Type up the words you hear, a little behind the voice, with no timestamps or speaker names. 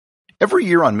Every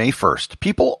year on May 1st,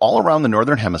 people all around the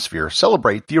Northern Hemisphere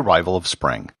celebrate the arrival of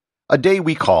spring, a day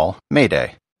we call May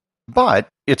Day. But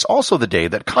it's also the day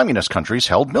that communist countries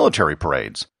held military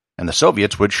parades, and the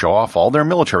Soviets would show off all their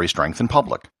military strength in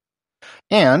public.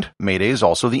 And May Day is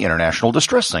also the international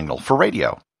distress signal for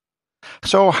radio.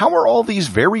 So how are all these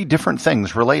very different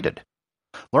things related?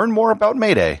 Learn more about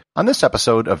May Day on this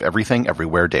episode of Everything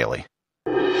Everywhere Daily.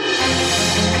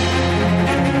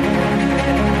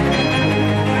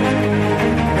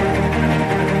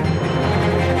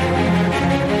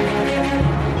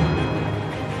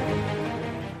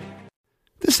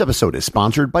 This episode is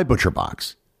sponsored by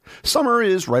ButcherBox. Summer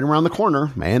is right around the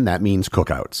corner, and that means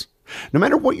cookouts. No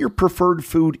matter what your preferred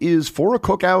food is for a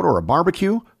cookout or a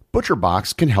barbecue,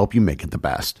 ButcherBox can help you make it the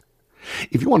best.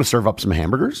 If you want to serve up some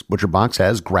hamburgers, ButcherBox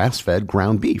has grass-fed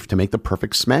ground beef to make the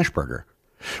perfect smash burger.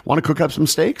 Want to cook up some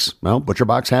steaks? Well,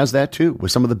 ButcherBox has that too,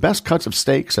 with some of the best cuts of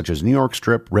steak such as New York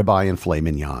strip, ribeye, and filet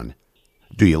mignon.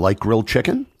 Do you like grilled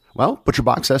chicken? Well,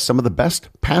 ButcherBox has some of the best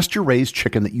pasture-raised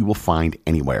chicken that you will find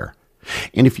anywhere.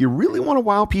 And if you really want to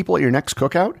wow people at your next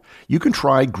cookout, you can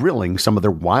try grilling some of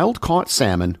their wild-caught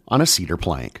salmon on a cedar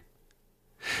plank.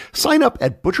 Sign up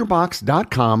at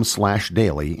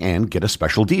butcherbox.com/daily and get a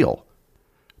special deal.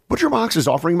 ButcherBox is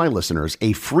offering my listeners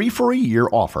a free-for-a-year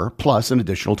offer plus an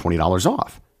additional $20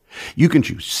 off. You can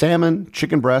choose salmon,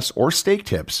 chicken breasts, or steak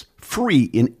tips free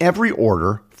in every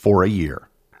order for a year.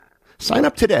 Sign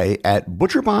up today at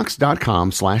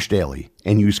butcherbox.com/daily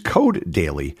and use code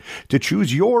DAILY to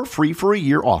choose your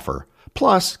free-for-a-year offer,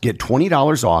 plus get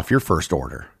 $20 off your first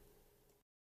order.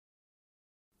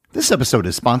 This episode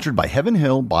is sponsored by Heaven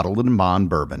Hill Bottled and Bond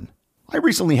Bourbon. I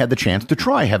recently had the chance to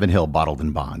try Heaven Hill Bottled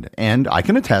and Bond, and I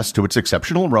can attest to its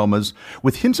exceptional aromas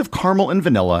with hints of caramel and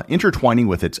vanilla intertwining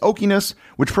with its oakiness,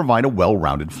 which provide a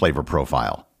well-rounded flavor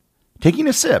profile. Taking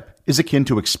a sip is akin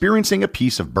to experiencing a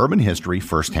piece of bourbon history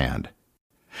firsthand.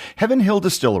 Heaven Hill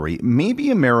Distillery may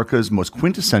be America's most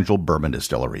quintessential bourbon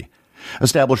distillery.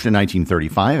 Established in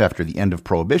 1935 after the end of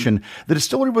Prohibition, the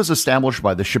distillery was established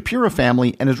by the Shapira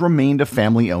family and has remained a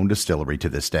family-owned distillery to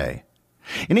this day.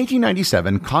 In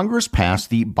 1897, Congress passed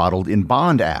the Bottled in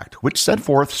Bond Act, which set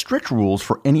forth strict rules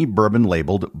for any bourbon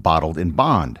labeled Bottled in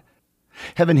Bond.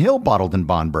 Heaven Hill Bottled and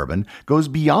Bond Bourbon goes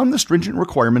beyond the stringent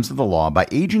requirements of the law by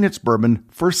aging its bourbon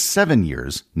for 7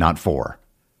 years, not 4.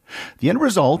 The end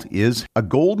result is a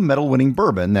gold medal-winning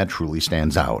bourbon that truly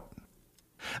stands out.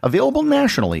 Available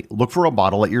nationally, look for a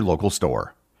bottle at your local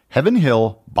store. Heaven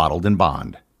Hill Bottled and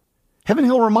Bond. Heaven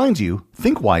Hill reminds you,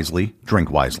 think wisely, drink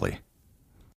wisely.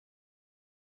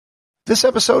 This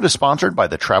episode is sponsored by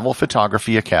the Travel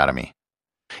Photography Academy.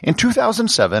 In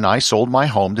 2007, I sold my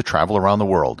home to travel around the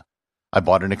world. I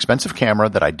bought an expensive camera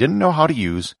that I didn't know how to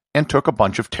use and took a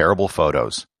bunch of terrible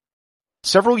photos.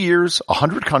 Several years,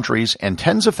 100 countries, and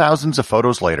tens of thousands of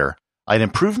photos later, I'd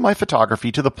improved my photography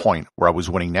to the point where I was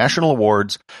winning national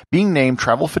awards, being named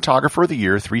Travel Photographer of the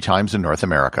Year 3 times in North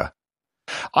America.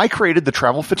 I created the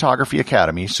Travel Photography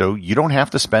Academy so you don't have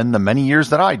to spend the many years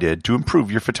that I did to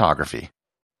improve your photography.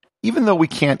 Even though we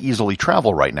can't easily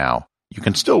travel right now, you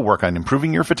can still work on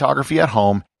improving your photography at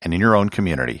home and in your own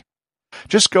community.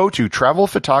 Just go to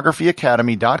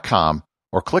travelphotographyacademy.com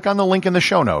or click on the link in the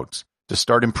show notes to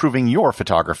start improving your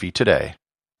photography today.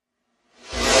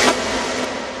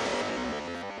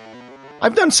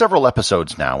 I've done several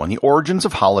episodes now on the origins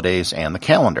of holidays and the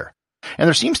calendar, and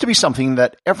there seems to be something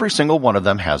that every single one of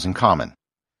them has in common.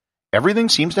 Everything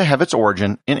seems to have its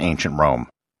origin in ancient Rome,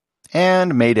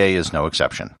 and May Day is no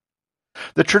exception.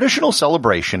 The traditional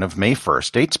celebration of May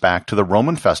 1st dates back to the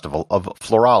Roman festival of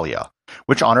Floralia,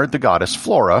 which honored the goddess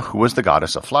Flora, who was the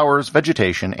goddess of flowers,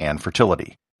 vegetation, and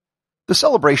fertility. The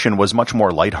celebration was much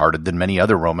more lighthearted than many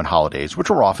other Roman holidays, which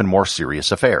were often more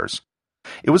serious affairs.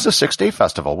 It was a 6-day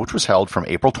festival which was held from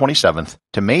April 27th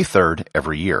to May 3rd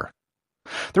every year.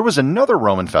 There was another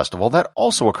Roman festival that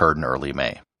also occurred in early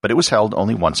May, but it was held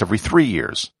only once every 3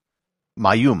 years.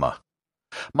 Mayuma.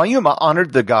 Mayuma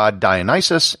honored the god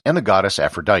Dionysus and the goddess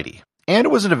Aphrodite, and it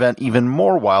was an event even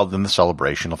more wild than the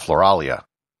celebration of Floralia.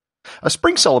 A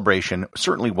spring celebration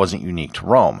certainly wasn't unique to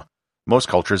Rome. Most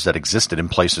cultures that existed in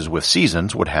places with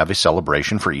seasons would have a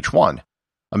celebration for each one.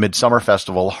 A midsummer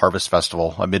festival, harvest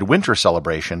festival, a midwinter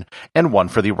celebration, and one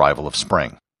for the arrival of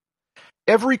spring.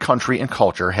 Every country and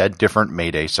culture had different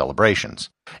May Day celebrations,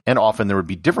 and often there would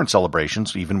be different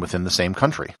celebrations even within the same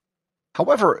country.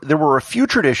 However, there were a few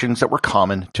traditions that were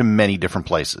common to many different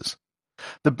places.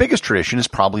 The biggest tradition is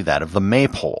probably that of the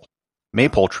maypole.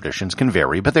 Maypole traditions can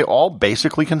vary, but they all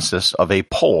basically consist of a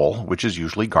pole, which is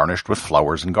usually garnished with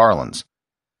flowers and garlands.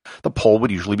 The pole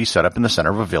would usually be set up in the center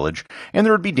of a village, and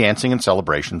there would be dancing and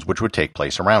celebrations which would take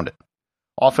place around it.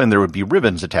 Often there would be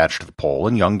ribbons attached to the pole,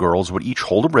 and young girls would each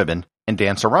hold a ribbon and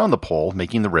dance around the pole,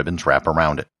 making the ribbons wrap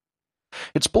around it.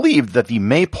 It's believed that the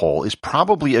maypole is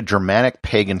probably a Germanic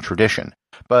pagan tradition,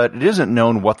 but it isn't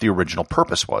known what the original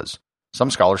purpose was.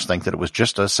 Some scholars think that it was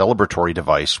just a celebratory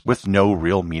device with no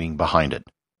real meaning behind it.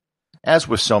 As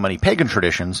with so many pagan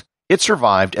traditions, it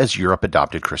survived as Europe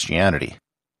adopted Christianity.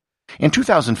 In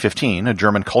 2015, a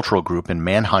German cultural group in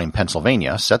Mannheim,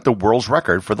 Pennsylvania, set the world's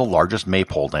record for the largest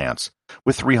maypole dance,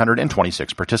 with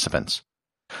 326 participants.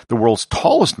 The world's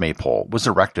tallest maypole was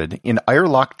erected in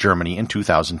Eierlach, Germany in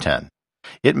 2010.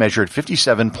 It measured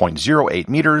 57.08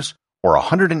 meters, or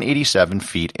 187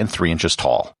 feet and 3 inches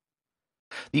tall.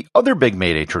 The other big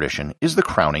May Day tradition is the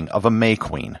crowning of a May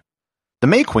Queen. The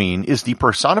May Queen is the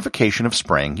personification of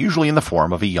spring, usually in the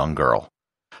form of a young girl.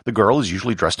 The girl is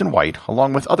usually dressed in white,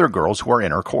 along with other girls who are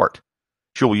in her court.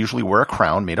 She will usually wear a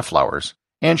crown made of flowers,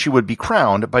 and she would be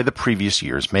crowned by the previous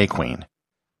year's May Queen.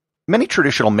 Many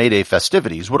traditional May Day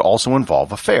festivities would also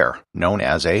involve a fair, known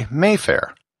as a May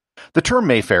Fair. The term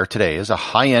Mayfair today is a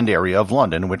high-end area of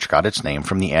London which got its name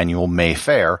from the annual May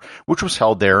Fair, which was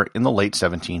held there in the late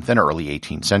 17th and early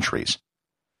 18th centuries.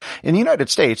 In the United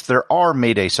States, there are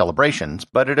May Day celebrations,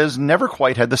 but it has never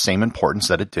quite had the same importance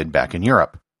that it did back in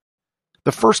Europe.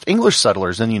 The first English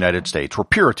settlers in the United States were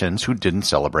Puritans who didn't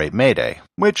celebrate May Day,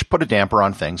 which put a damper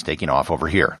on things taking off over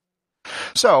here.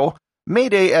 So, May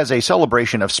Day as a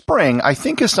celebration of spring, I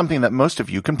think, is something that most of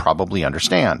you can probably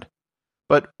understand.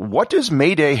 But what does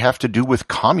May Day have to do with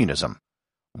communism?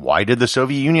 Why did the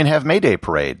Soviet Union have May Day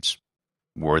parades?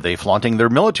 Were they flaunting their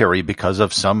military because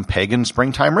of some pagan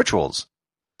springtime rituals?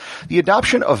 The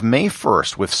adoption of May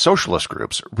 1st with socialist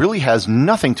groups really has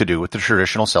nothing to do with the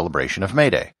traditional celebration of May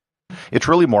Day. It's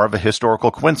really more of a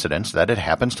historical coincidence that it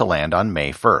happens to land on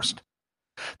May 1st.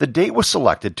 The date was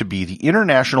selected to be the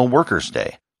International Workers'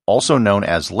 Day, also known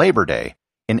as Labor Day,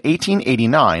 in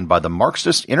 1889 by the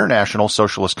Marxist International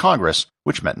Socialist Congress,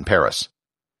 which met in Paris.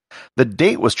 The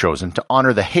date was chosen to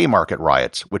honor the Haymarket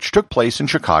riots, which took place in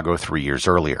Chicago 3 years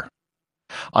earlier.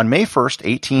 On May 1,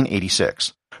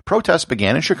 1886, protests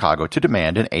began in Chicago to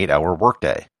demand an 8-hour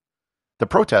workday. The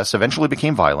protests eventually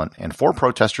became violent, and 4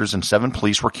 protesters and 7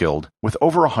 police were killed, with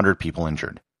over 100 people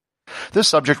injured. This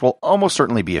subject will almost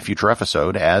certainly be a future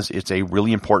episode, as it's a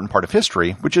really important part of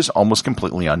history which is almost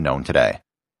completely unknown today.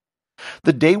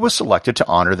 The day was selected to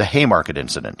honor the Haymarket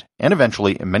incident, and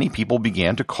eventually many people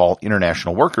began to call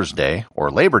International Workers' Day,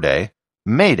 or Labor Day,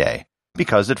 May Day,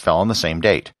 because it fell on the same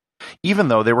date, even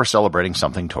though they were celebrating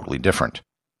something totally different.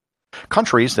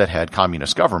 Countries that had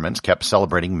communist governments kept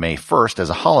celebrating May 1st as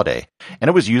a holiday, and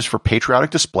it was used for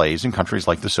patriotic displays in countries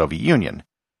like the Soviet Union,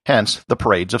 hence the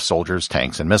parades of soldiers,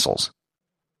 tanks, and missiles.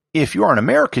 If you are an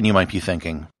American, you might be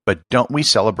thinking, but don't we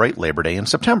celebrate Labor Day in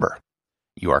September?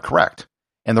 You are correct.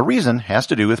 And the reason has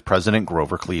to do with President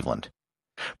Grover Cleveland.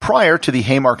 Prior to the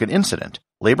Haymarket incident,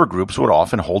 labor groups would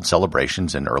often hold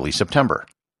celebrations in early September.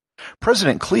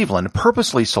 President Cleveland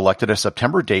purposely selected a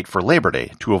September date for Labor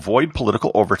Day to avoid political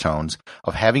overtones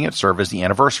of having it serve as the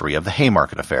anniversary of the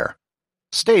Haymarket affair.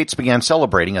 States began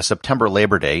celebrating a September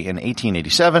Labor Day in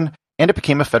 1887, and it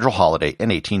became a federal holiday in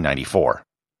 1894.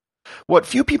 What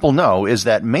few people know is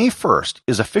that May 1st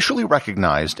is officially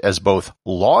recognized as both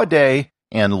Law Day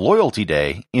and Loyalty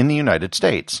Day in the United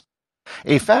States.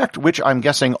 A fact which I'm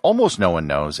guessing almost no one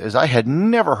knows, as I had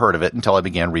never heard of it until I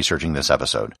began researching this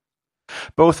episode.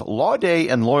 Both Law Day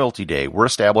and Loyalty Day were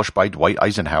established by Dwight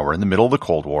Eisenhower in the middle of the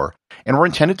Cold War and were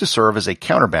intended to serve as a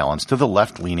counterbalance to the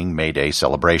left-leaning May Day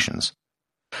celebrations.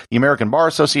 The American Bar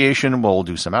Association will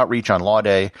do some outreach on Law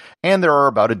Day, and there are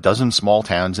about a dozen small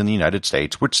towns in the United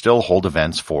States which still hold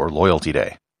events for Loyalty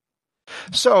Day.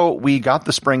 So, we got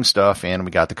the spring stuff and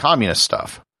we got the communist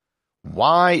stuff.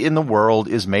 Why in the world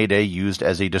is May Day used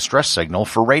as a distress signal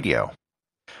for radio?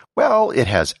 Well, it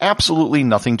has absolutely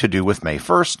nothing to do with May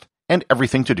 1st and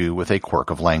everything to do with a quirk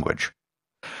of language.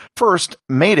 First,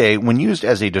 May Day, when used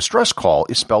as a distress call,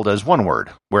 is spelled as one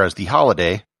word, whereas the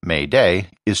holiday, May Day,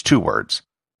 is 2 words.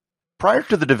 Prior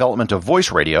to the development of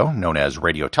voice radio, known as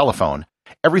radio telephone,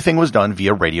 everything was done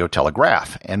via radio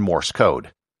telegraph and Morse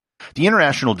code. The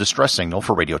international distress signal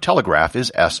for radio telegraph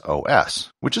is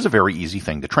SOS, which is a very easy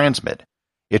thing to transmit.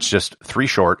 It's just 3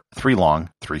 short, 3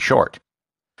 long, 3 short.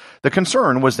 The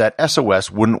concern was that SOS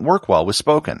wouldn't work well with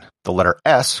spoken. The letter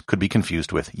S could be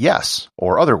confused with yes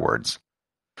or other words.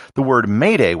 The word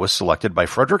Mayday was selected by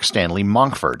Frederick Stanley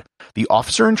Monkford, the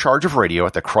officer in charge of radio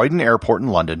at the Croydon Airport in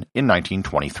London in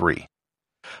 1923.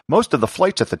 Most of the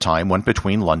flights at the time went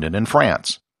between London and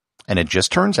France, and it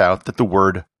just turns out that the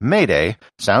word Mayday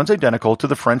sounds identical to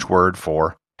the French word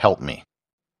for help me.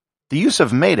 The use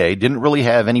of Mayday didn't really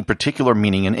have any particular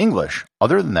meaning in English.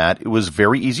 Other than that, it was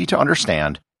very easy to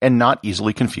understand and not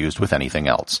easily confused with anything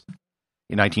else.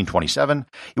 In 1927,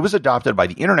 it was adopted by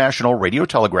the International Radio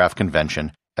Telegraph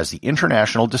Convention as the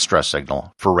International Distress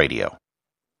Signal for radio.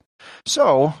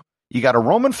 So, you got a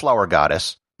Roman flower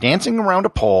goddess dancing around a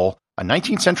pole, a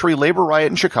 19th century labor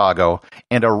riot in Chicago,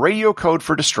 and a radio code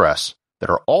for distress that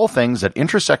are all things that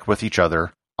intersect with each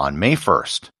other on May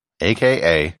 1st,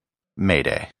 aka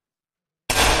Mayday.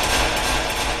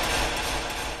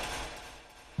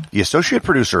 The associate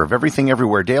producer of Everything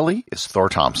Everywhere Daily is Thor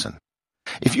Thompson.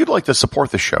 If you'd like to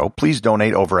support the show, please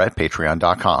donate over at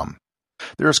patreon.com.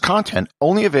 There is content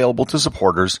only available to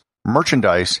supporters,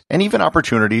 merchandise, and even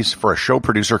opportunities for a show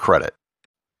producer credit.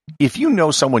 If you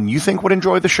know someone you think would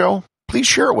enjoy the show, please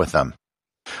share it with them.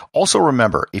 Also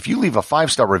remember, if you leave a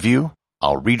 5-star review,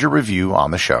 I'll read your review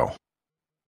on the show.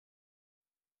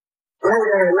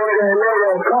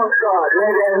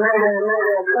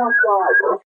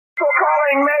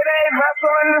 Calling Mayday,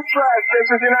 vessel in distress. This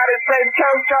is United States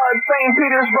Coast Guard, St.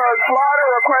 Petersburg, Florida.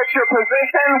 Request your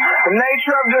position,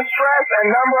 nature of distress, and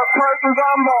number of persons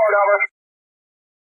on board. Over.